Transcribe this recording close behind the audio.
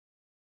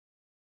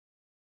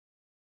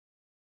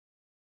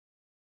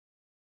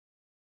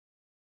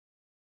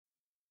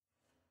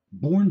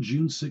Born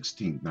June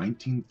 16,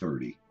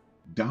 1930,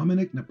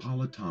 Dominick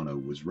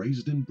Napolitano was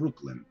raised in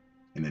Brooklyn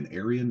in an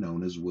area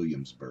known as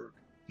Williamsburg.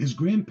 His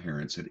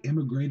grandparents had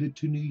immigrated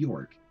to New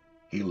York,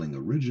 hailing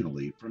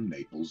originally from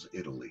Naples,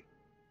 Italy.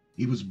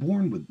 He was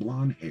born with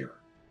blonde hair,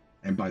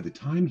 and by the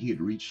time he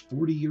had reached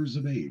 40 years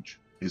of age,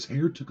 his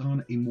hair took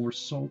on a more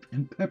salt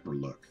and pepper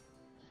look,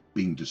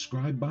 being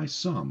described by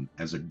some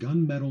as a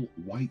gunmetal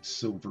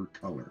white-silver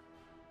color.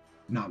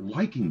 Not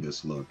liking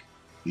this look,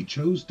 he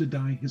chose to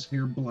dye his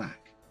hair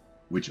black,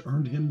 which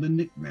earned him the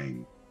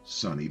nickname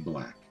Sonny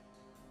Black.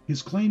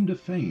 His claim to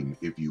fame,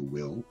 if you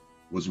will,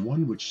 was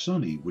one which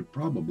Sonny would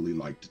probably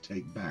like to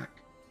take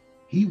back.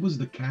 He was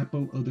the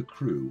capo of the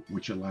crew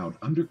which allowed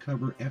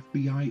undercover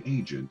FBI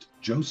agent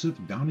Joseph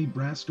Donnie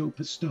Brasco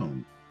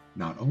Pistone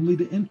not only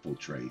to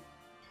infiltrate,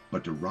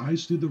 but to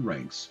rise through the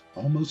ranks,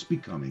 almost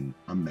becoming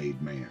a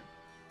made man.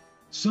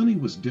 Sonny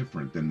was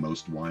different than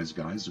most wise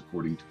guys,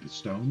 according to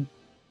Pistone.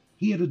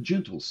 He had a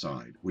gentle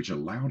side which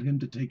allowed him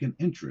to take an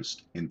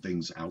interest in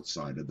things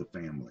outside of the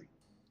family.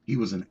 He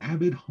was an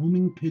avid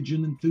homing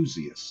pigeon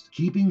enthusiast,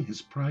 keeping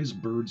his prize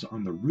birds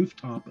on the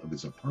rooftop of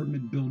his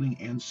apartment building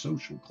and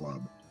social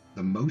club,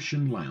 the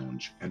Motion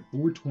Lounge at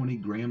 420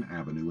 Graham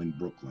Avenue in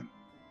Brooklyn.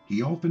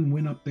 He often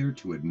went up there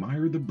to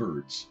admire the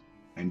birds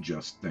and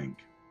just think.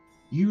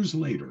 Years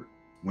later,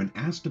 when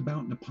asked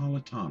about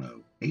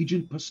Napolitano,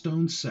 Agent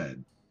Pistone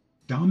said,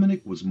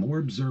 Dominick was more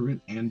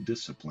observant and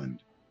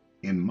disciplined.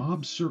 In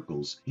mob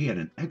circles, he had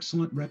an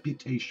excellent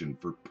reputation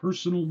for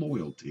personal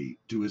loyalty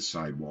to his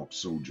sidewalk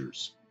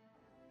soldiers.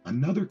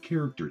 Another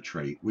character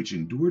trait which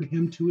endured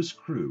him to his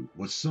crew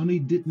was Sonny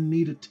didn't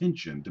need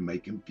attention to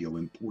make him feel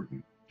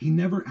important. He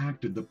never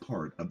acted the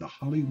part of the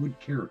Hollywood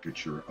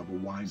caricature of a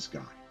wise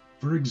guy.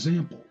 For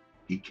example,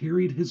 he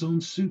carried his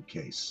own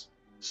suitcase,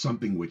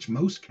 something which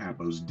most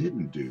capos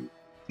didn't do,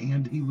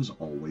 and he was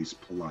always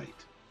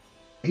polite.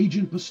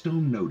 Agent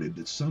Pistone noted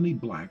that Sonny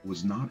Black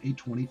was not a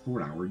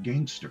 24-hour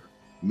gangster,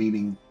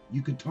 meaning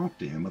you could talk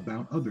to him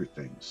about other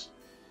things.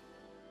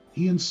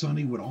 He and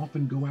Sonny would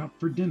often go out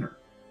for dinner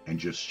and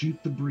just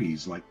shoot the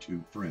breeze like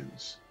two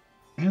friends.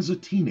 As a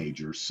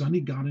teenager, Sonny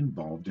got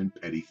involved in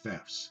petty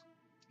thefts.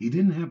 He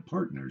didn't have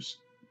partners,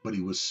 but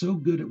he was so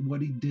good at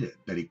what he did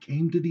that he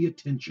came to the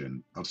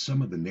attention of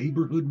some of the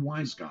neighborhood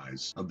wise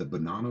guys of the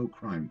Bonanno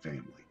crime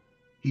family.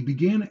 He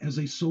began as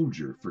a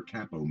soldier for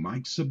Capo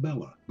Mike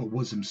Sabella, but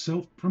was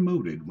himself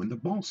promoted when the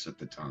boss at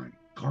the time,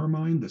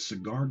 Carmine the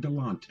Cigar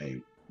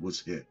Galante, was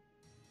hit.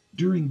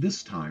 During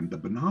this time, the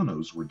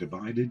Bonannos were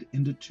divided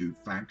into two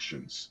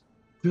factions.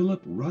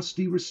 Philip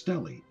Rusty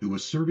Rastelli, who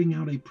was serving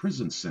out a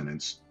prison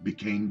sentence,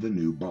 became the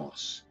new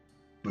boss.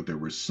 But there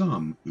were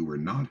some who were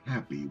not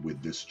happy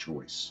with this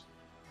choice.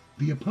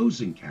 The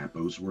opposing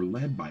capos were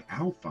led by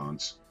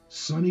Alphonse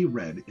Sonny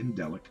Red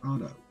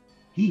Indelicato.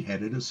 He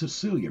headed a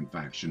Sicilian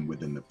faction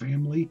within the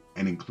family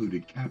and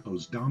included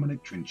capos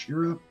Dominic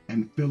Trinchera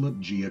and Philip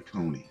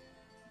Giacconi.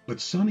 But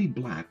Sonny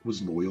Black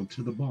was loyal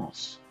to the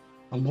boss.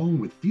 Along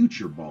with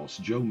future boss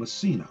Joe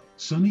Messina,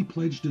 Sonny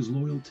pledged his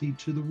loyalty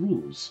to the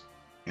rules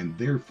and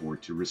therefore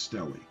to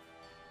Rastelli.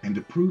 And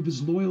to prove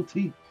his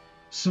loyalty,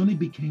 Sonny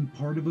became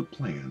part of a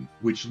plan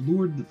which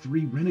lured the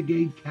three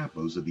renegade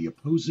capos of the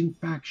opposing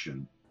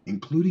faction,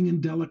 including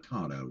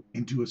Indelicato,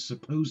 into a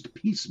supposed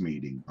peace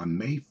meeting on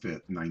May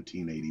 5,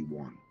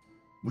 1981.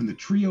 When the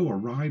trio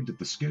arrived at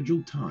the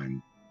scheduled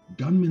time,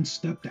 gunmen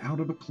stepped out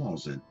of a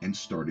closet and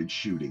started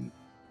shooting.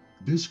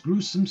 This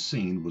gruesome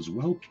scene was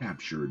well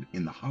captured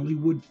in the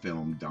Hollywood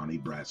film Donnie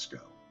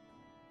Brasco.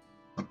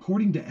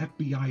 According to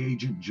FBI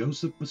agent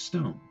Joseph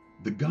Pistone,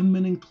 the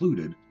gunmen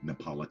included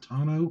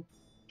Napolitano,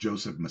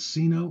 Joseph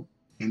Messino,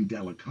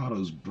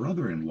 Indelicato's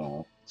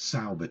brother-in-law,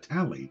 Sal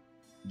Vitali,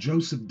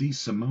 Joseph Di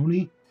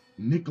Simone,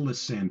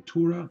 Nicholas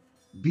Santura,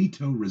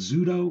 Vito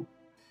Rizzuto,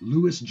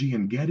 Louis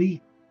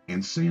Gianghetti,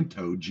 and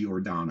Santo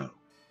Giordano.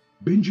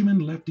 Benjamin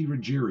Lefty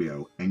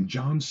Ruggiero and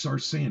John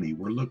Sarsani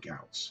were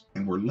lookouts,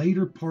 and were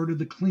later part of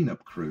the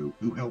cleanup crew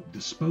who helped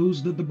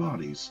dispose of the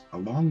bodies,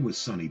 along with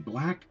Sonny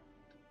Black,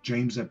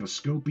 James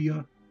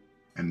Episcopia,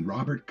 and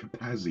Robert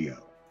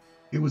Capazio.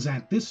 It was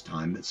at this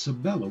time that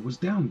Sabella was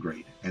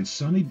downgraded, and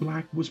Sonny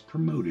Black was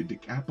promoted to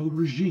Capo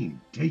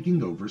Regime,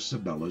 taking over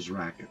Sabella's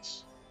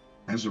rackets.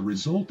 As a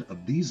result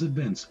of these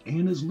events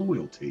and his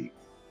loyalty,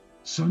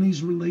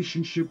 Sonny's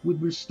relationship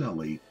with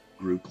Rastelli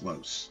grew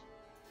close.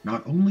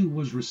 Not only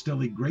was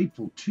Rastelli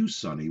grateful to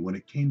Sonny when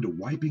it came to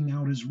wiping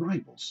out his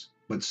rivals,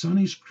 but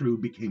Sonny's crew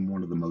became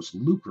one of the most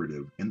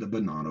lucrative in the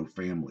Bonanno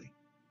family.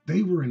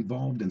 They were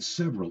involved in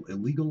several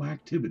illegal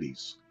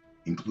activities,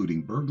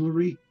 including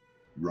burglary,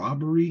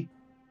 robbery,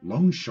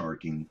 loan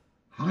sharking,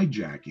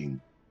 hijacking,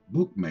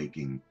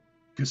 bookmaking,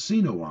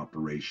 casino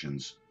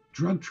operations,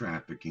 drug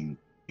trafficking,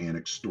 and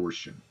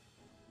extortion.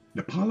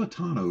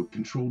 Napolitano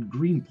controlled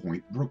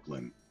Greenpoint,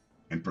 Brooklyn,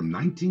 and from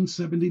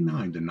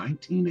 1979 to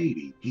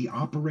 1980, he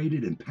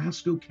operated in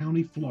Pasco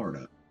County,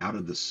 Florida, out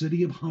of the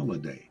city of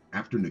Holiday,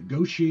 after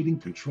negotiating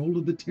control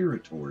of the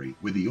territory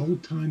with the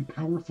old-time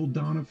powerful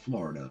Don of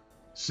Florida,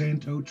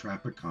 Santo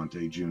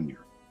Trafficante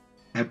Jr.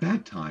 At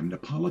that time,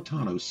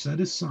 Napolitano set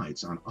his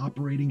sights on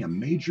operating a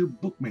major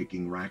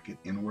bookmaking racket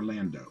in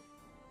Orlando,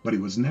 but he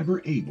was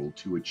never able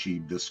to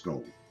achieve this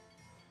goal.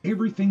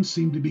 Everything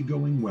seemed to be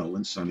going well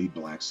in Sonny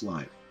Black's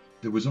life.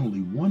 There was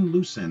only one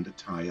loose end to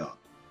tie up.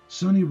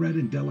 Sonny Red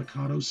and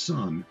Delicato's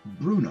son,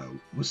 Bruno,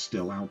 was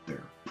still out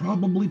there,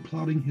 probably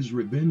plotting his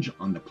revenge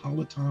on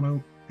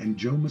Napolitano and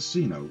Joe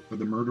Massino for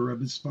the murder of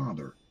his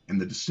father,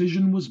 and the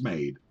decision was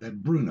made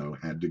that Bruno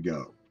had to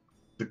go.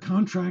 The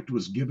contract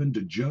was given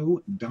to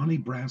Joe Donnie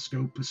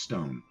Brasco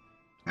Pistone.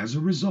 As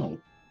a result,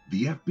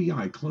 the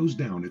FBI closed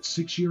down its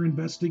 6-year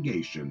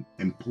investigation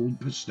and pulled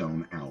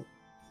Pistone out.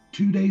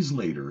 2 days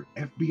later,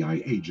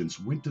 FBI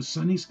agents went to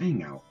Sonny's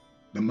hangout,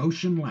 the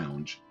Motion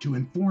Lounge, to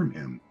inform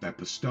him that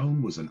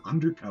Pistone was an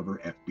undercover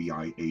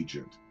FBI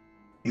agent.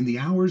 In the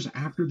hours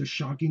after the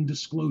shocking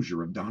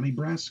disclosure of Donnie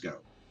Brasco,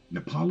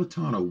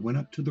 Napolitano went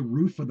up to the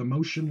roof of the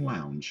Motion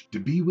Lounge to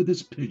be with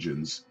his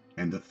pigeons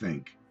and to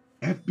think.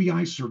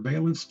 FBI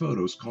surveillance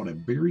photos caught a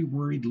very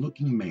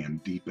worried-looking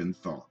man deep in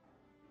thought.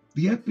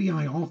 The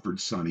FBI offered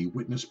Sonny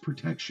witness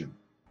protection,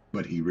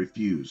 but he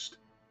refused.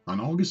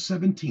 On August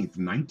 17,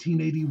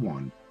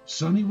 1981,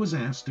 Sonny was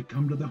asked to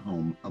come to the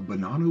home of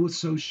Bonanno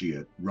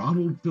associate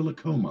Ronald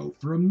Filicomo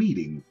for a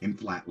meeting in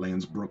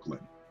Flatlands, Brooklyn.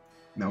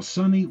 Now,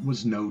 Sonny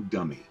was no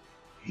dummy.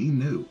 He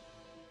knew.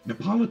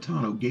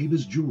 Napolitano gave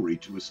his jewelry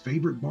to his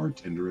favorite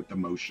bartender at the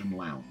Motion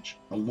Lounge,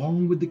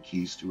 along with the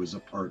keys to his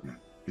apartment.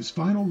 His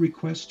final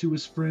request to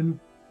his friend,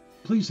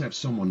 please have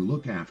someone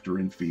look after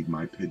and feed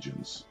my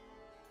pigeons.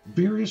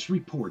 Various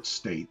reports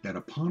state that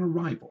upon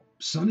arrival,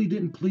 Sonny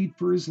didn't plead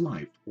for his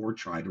life or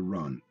try to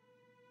run.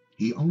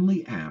 He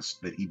only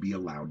asked that he be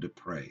allowed to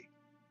pray.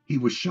 He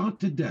was shot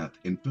to death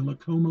in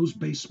Filicomo's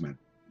basement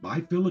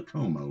by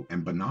Filicomo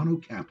and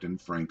Bonanno captain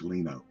Frank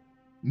Lino.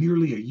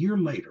 Nearly a year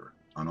later,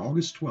 on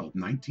August 12,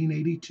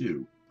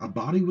 1982, a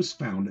body was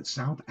found at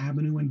South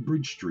Avenue and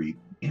Bridge Street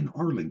in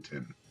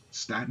Arlington,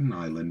 Staten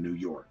Island, New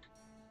York.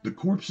 The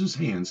corpse's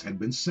hands had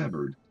been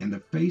severed, and the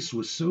face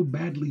was so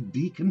badly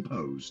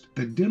decomposed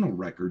that dental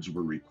records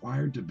were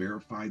required to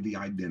verify the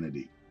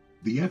identity.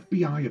 The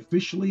FBI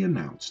officially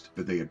announced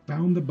that they had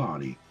found the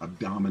body of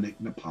Dominick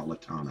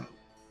Napolitano.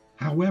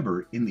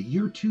 However, in the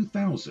year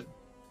 2000,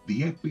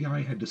 the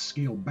FBI had to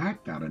scale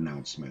back that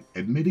announcement,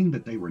 admitting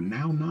that they were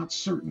now not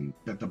certain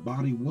that the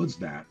body was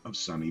that of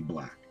Sonny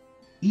Black.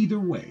 Either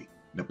way,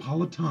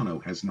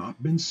 Napolitano has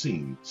not been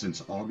seen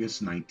since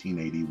August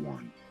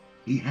 1981.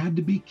 He had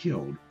to be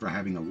killed for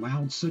having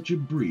allowed such a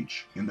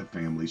breach in the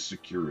family's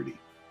security.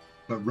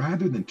 But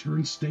rather than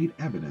turn state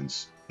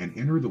evidence and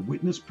enter the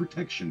witness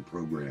protection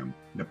program,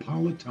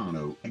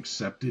 Napolitano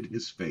accepted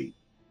his fate.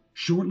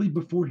 Shortly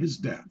before his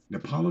death,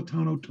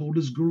 Napolitano told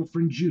his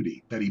girlfriend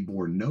Judy that he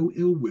bore no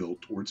ill will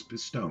towards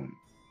Pistone.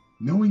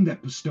 Knowing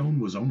that Pistone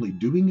was only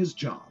doing his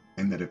job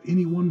and that if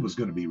anyone was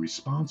going to be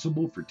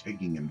responsible for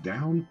taking him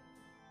down,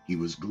 he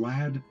was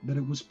glad that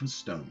it was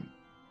Pistone.